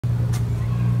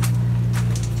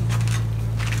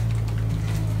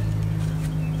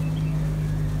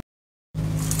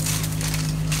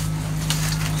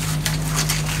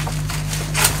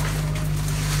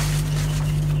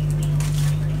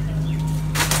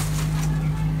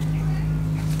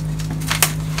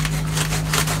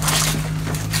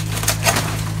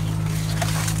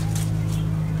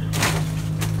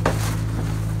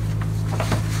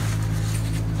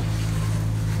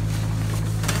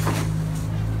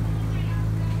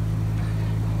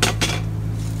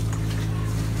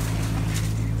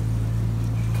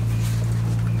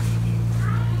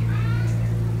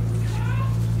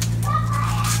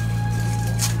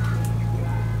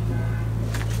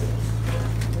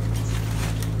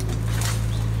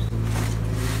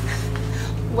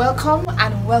Welcome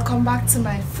and welcome back to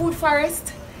my food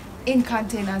forest in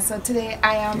containers. So today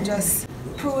I am just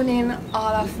pruning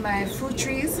all of my fruit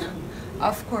trees.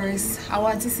 Of course, I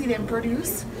want to see them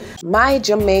produce. My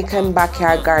Jamaican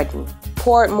backyard garden,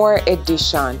 Portmore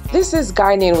edition. This is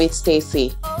gardening with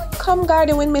Stacey. Come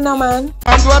garden with me now, man.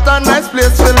 And what a nice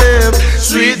place to live.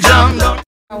 Sweet jam.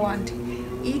 I want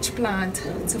each plant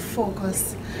to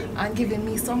focus on giving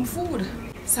me some food.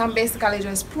 So I'm basically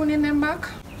just pruning them back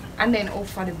and then hope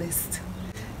for the best.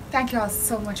 Thank you all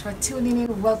so much for tuning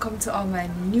in. Welcome to all my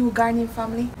new gardening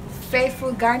family,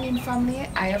 faithful gardening family.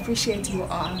 I appreciate you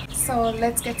all. So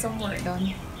let's get some work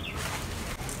done.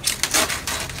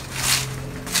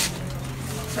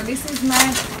 So this is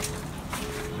my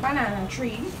banana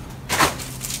tree,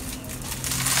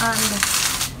 and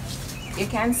you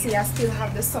can see I still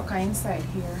have the sucker inside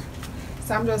here.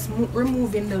 So I'm just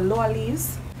removing the lower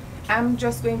leaves. I'm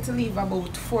just going to leave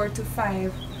about 4 to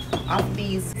 5 of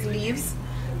these leaves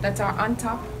that are on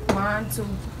top. 1, 2,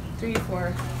 3,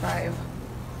 4, 5.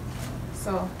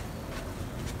 So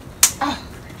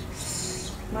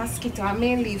mosquito, I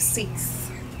may leave 6.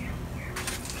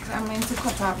 I'm going to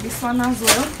cut off this one as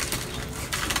well.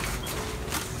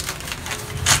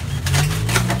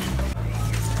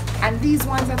 And these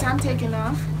ones that I'm taking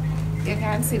off, you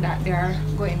can see that they're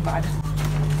going bad.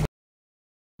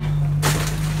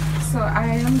 So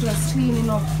I am just cleaning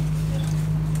up.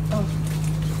 Oh,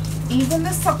 even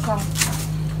the sucker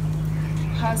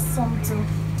has some to.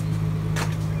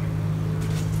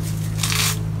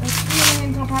 Let's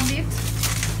clean it up a bit.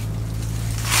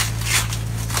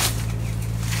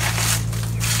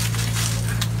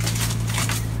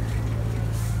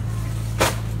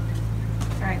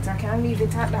 Alright, I can leave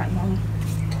it at that now.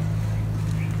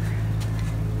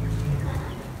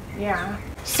 Yeah.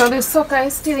 So the sucker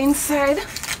is still inside.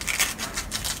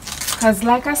 Because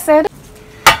like I said,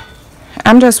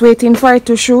 I'm just waiting for it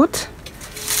to shoot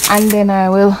and then I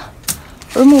will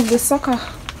remove the sucker.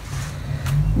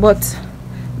 But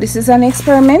this is an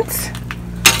experiment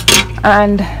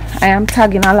and I am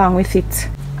tagging along with it.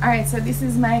 Alright, so this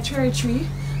is my cherry tree.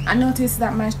 I noticed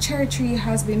that my cherry tree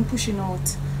has been pushing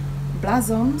out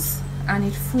blossoms and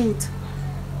it fruit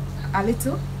a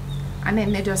little and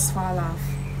then they just fall off.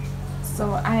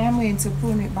 So I am going to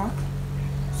prune it back,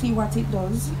 see what it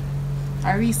does.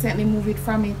 I recently moved it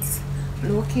from its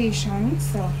location,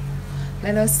 so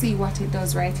let us see what it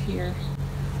does right here.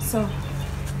 So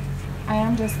I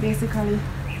am just basically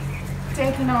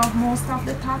taking off most of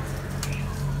the top.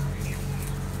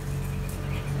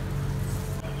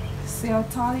 See how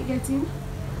tall it's getting?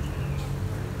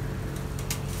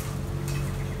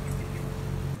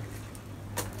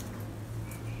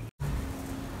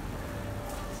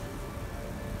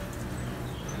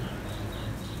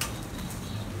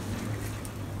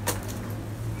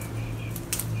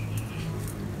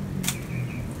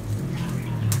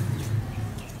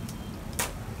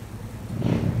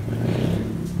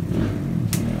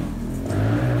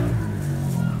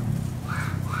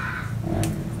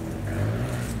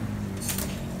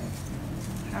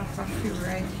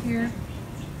 Right here.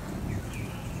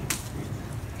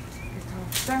 Get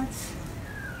off that.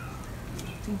 I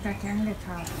think I can get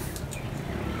off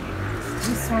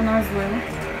this one as well.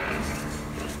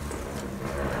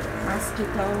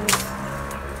 Mosquitoes.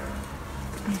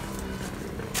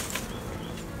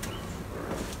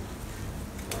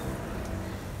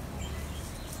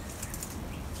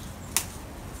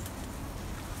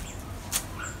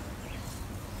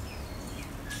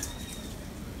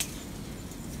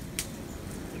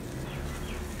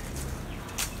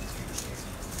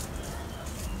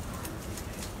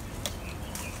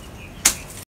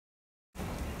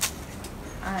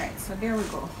 Alright, so there we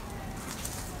go.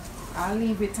 I'll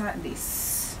leave it at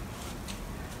this.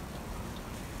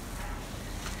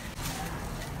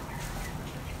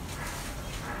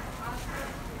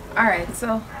 Alright,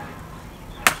 so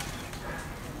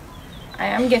I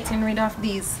am getting rid of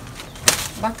these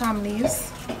bottom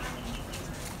leaves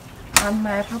on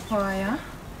my papaya.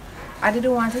 I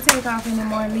didn't want to take off any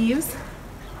more leaves,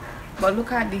 but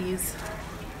look at these.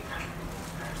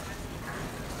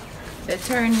 They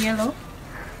turn yellow.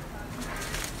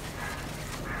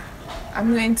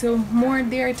 I'm going to more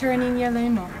they're turning yellow, you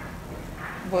know.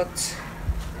 But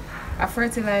I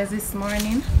fertilized this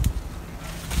morning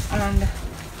and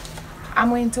I'm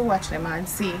going to watch them and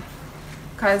see,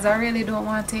 because I really don't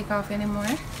want to take off anymore.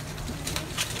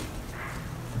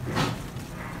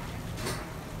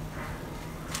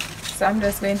 So I'm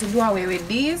just going to do away with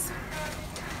these.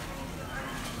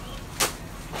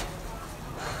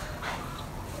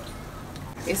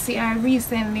 You see, I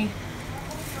recently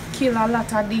killed a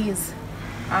lot of these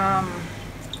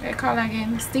I call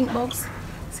again stink bugs.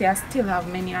 See, I still have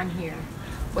many on here,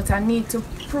 but I need to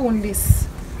prune this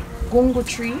gungo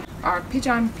tree or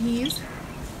pigeon peas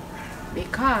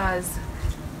because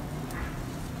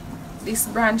this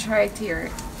branch right here,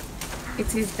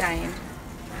 it is dying.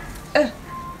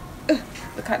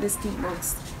 Look at the stink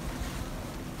bugs.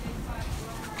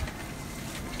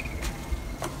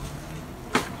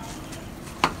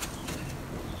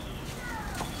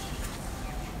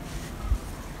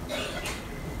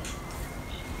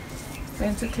 I'm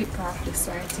going to clip off this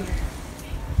right here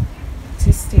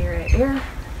to stay right there.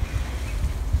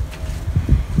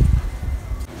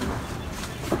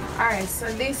 Alright, so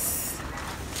this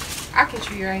ackee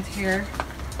tree right here,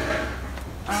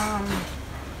 I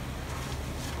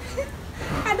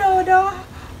don't know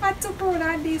what to prune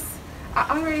on this.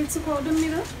 I already took out the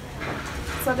middle,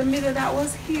 so the middle that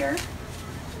was here,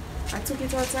 I took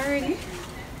it out already,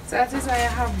 so that is why I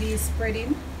have these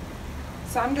spreading.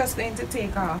 So I'm just going to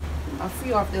take off a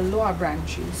few of the lower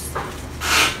branches.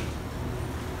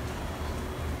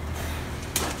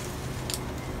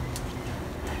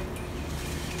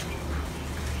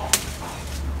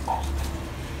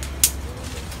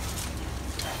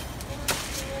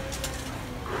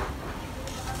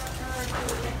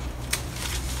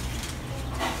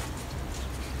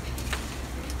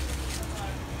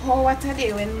 Oh, what a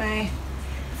day when my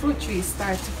fruit trees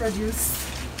start to produce.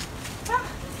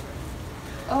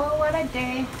 Oh, what a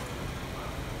day.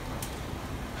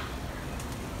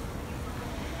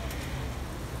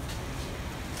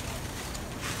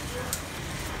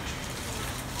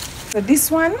 So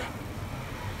this one,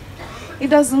 it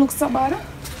doesn't look so bad,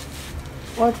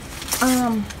 but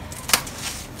I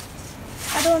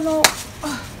don't know,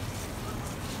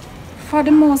 for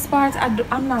the most part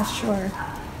I'm not sure.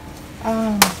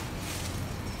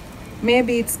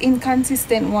 Maybe it's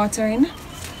inconsistent watering.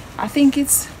 I think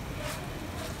it's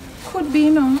could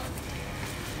be,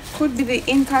 could be the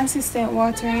inconsistent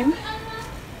watering,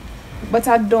 but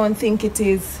I don't think it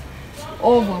is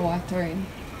over watering.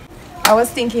 I was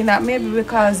thinking that maybe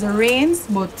because the rains,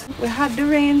 but we had the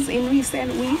rains in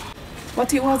recent week,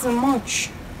 but it wasn't much.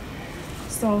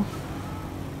 So,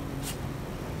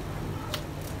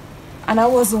 and I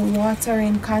wasn't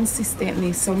watering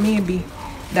consistently, so maybe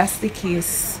that's the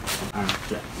case.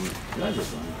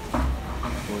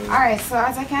 Alright, so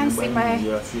as I can see, my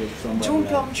June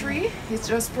plum tree is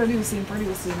just producing.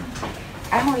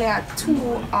 I'm only at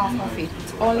 2 off of it,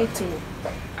 only 2.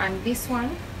 And this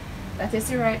one that you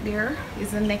see right there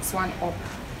is the next one up.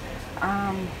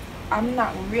 I'm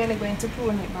not really going to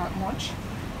prune it that much.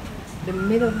 The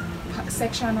middle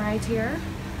section right here,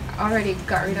 I already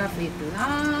got rid of it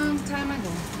long time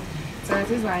ago. So that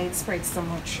is why it spreads so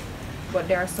much. But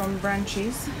there are some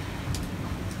branches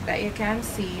that you can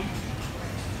see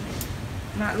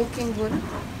not looking good.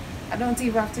 I don't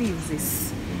even have to use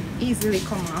this. Easily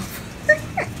come off.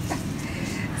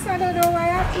 So I don't know why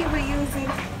I'm even using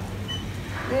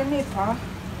the nipper.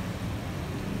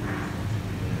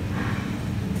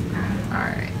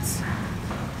 Alright.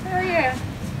 So yeah,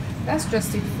 that's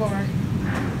just it for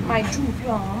my June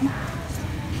plum.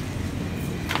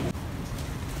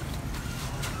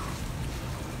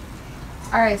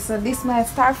 Alright, so this is my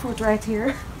star fruit right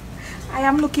here. I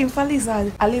am looking for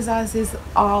lizard. A lizard is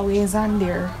always on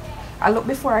there. I looked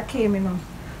before I came in,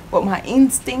 but my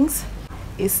instincts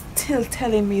is still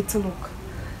telling me to look.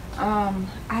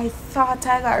 I thought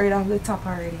I got rid of the top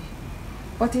already,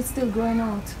 but it's still growing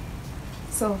out.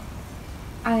 So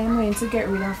I am going to get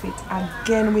rid of it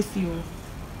again with you.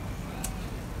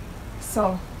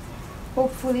 So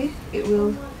hopefully it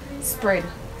will spread.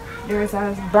 There is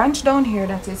a branch down here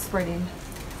that is spreading,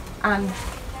 and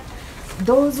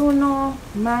those who know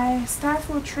my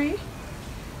starfruit tree,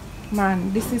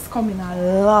 man, this is coming a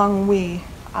long way.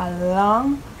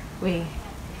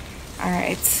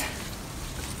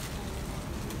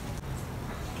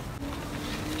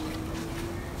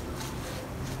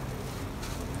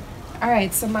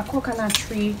 Alright, so my coconut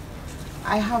tree,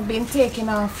 I have been taking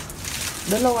off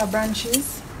the lower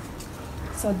branches.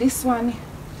 So this one,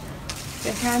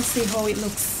 you can see how it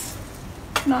looks.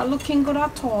 Not looking good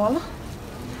at all.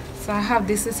 So I have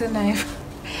this as a knife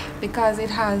because it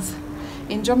has,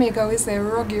 in Jamaica we say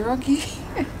ruggy.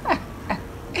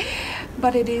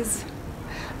 But it is,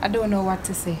 I don't know what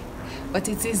to say, but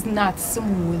it is not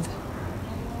smooth.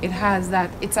 It has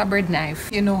that, it's a bread knife.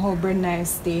 You know how bread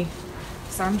knives stay.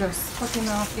 So I'm just cutting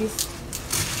off this.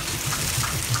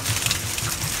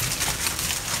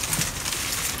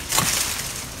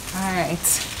 Alright,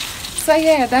 so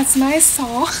yeah, that's my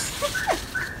saw.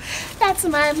 That's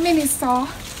my mini saw.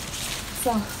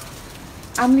 So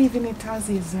I'm leaving it as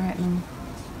is right now.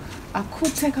 I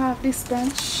could take off this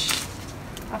branch.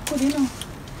 I could, you know.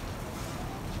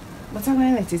 But I'm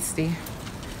gonna let it stay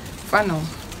for now.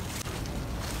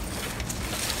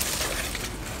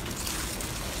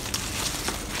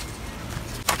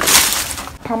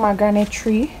 Pomegranate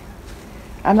tree.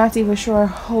 I'm not even sure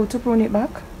how to prune it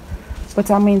back, but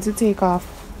I'm going to take off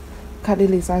the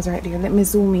lizards right there. Let me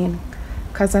zoom in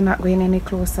because I'm not going any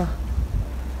closer.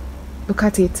 Look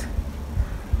at it.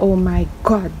 Oh my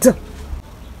god.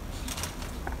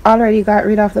 Already got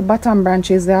rid of the bottom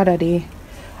branches the other day,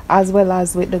 as well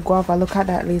as with the guava. Look at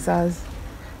that lizards.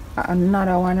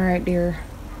 Another one right there.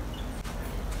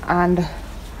 And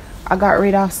I got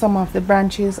rid of some of the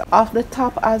branches off the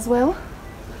top as well,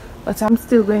 but I'm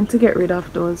still going to get rid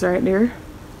of those right there,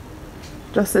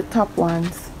 just the top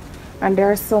ones. And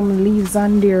there are some leaves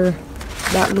on there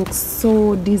that look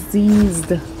so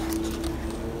diseased.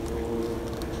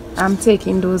 I'm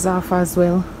taking those off as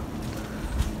well.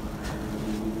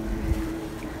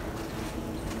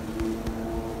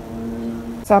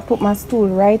 So I put my stool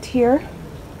right here.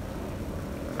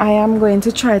 I am going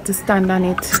to try to stand on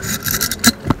it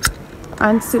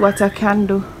and see what I can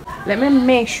do. Let me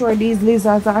make sure these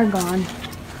lizards are gone.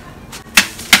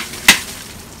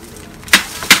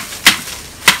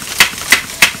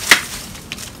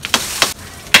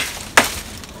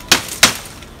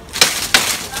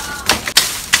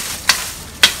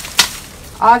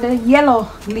 All the yellow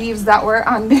leaves that were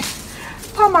on the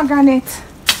pomegranate,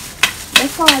 they're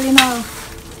falling off.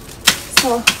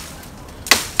 So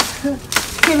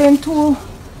killing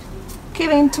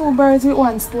two birds with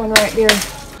one stone right there.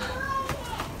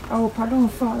 I hope I don't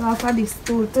fall off of this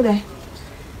stool today,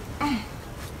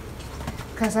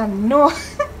 because I know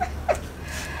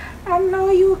I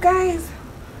know you guys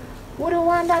wouldn't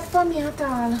want that for me at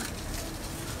all.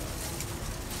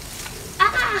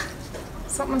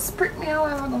 Something pricked me a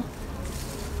while ago.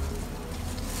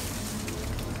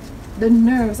 The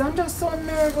nerves. I'm just so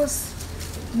nervous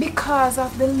because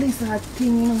of the lizard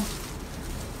thing, you know.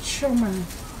 Sure, man.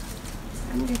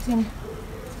 I'm getting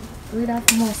rid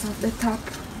of most of the top.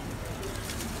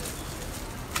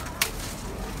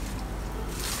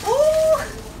 Oh!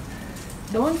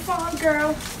 Don't fall,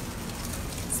 girl.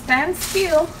 Stand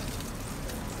still.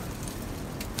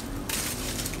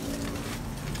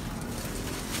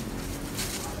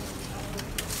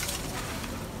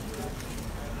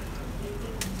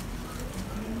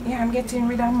 Yeah, I'm getting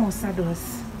rid of most of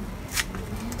those.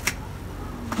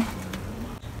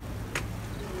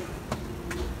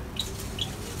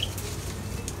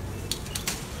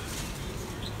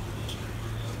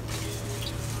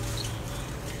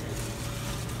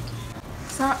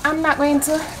 So I'm not going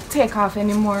to take off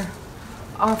anymore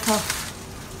off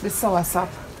of the soursop.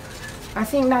 I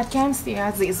think that can stay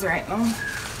as is right now.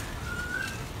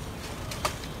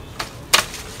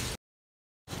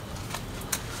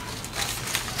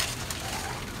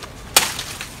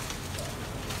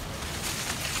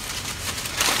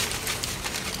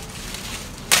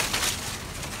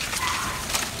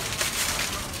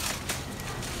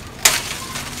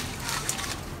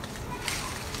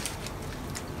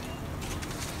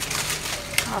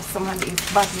 Some of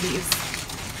these bad leaves.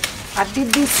 I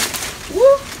did this.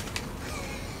 Woo!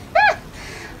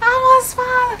 I almost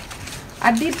fall.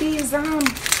 I did these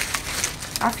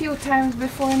a few times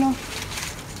before, you know.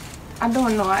 I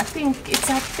don't know. I think it's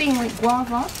a thing with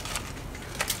guava.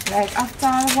 Like after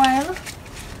a while,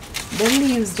 the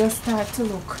leaves just start to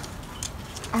look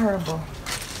horrible.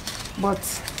 But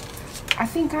I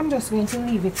think I'm just going to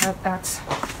leave it at that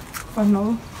for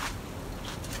now.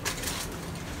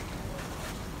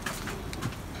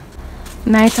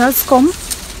 Night has come,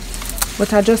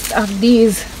 but I just have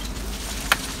these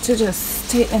to just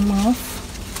take them off.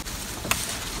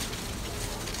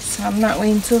 So I'm not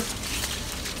going to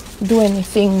do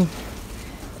anything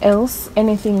else,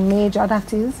 anything major,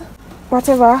 that is.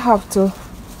 Whatever I have to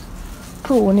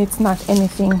prune, it's not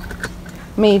anything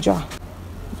major.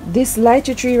 This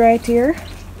lychee tree right here,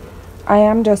 I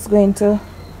am just going to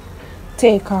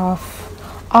take off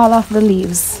all of the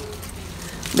leaves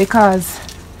because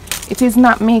it is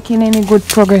not making any good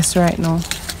progress right now.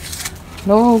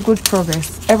 No good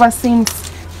progress. Ever since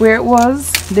where it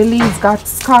was, the leaves got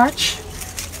scorched.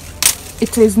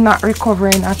 It is not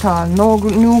recovering at all. No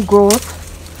new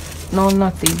growth, no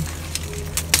nothing.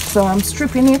 So I'm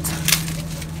stripping it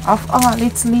of all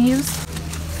its leaves.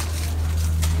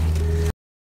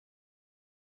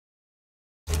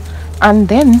 And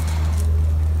then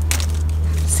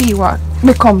see what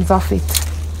becomes of it.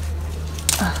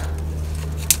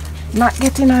 Not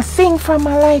getting a thing from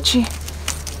my lychee.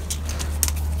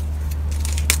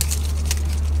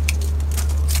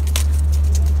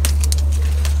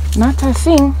 Not a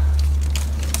thing.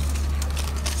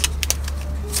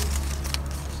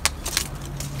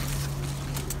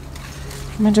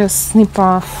 Let me just snip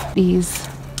off these.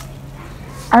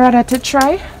 I rather to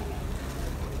try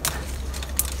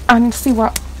and see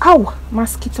what, ow,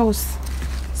 mosquitoes,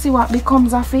 see what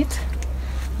becomes of it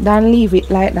than leave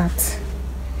it like that.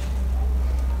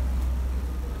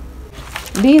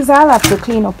 These I'll have to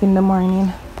clean up in the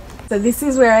morning. So this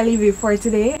is where I leave it for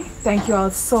today. Thank you all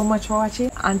so much for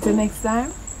watching. Until next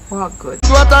time, walk good.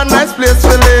 What a nice place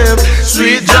to live.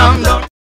 Sweet jam.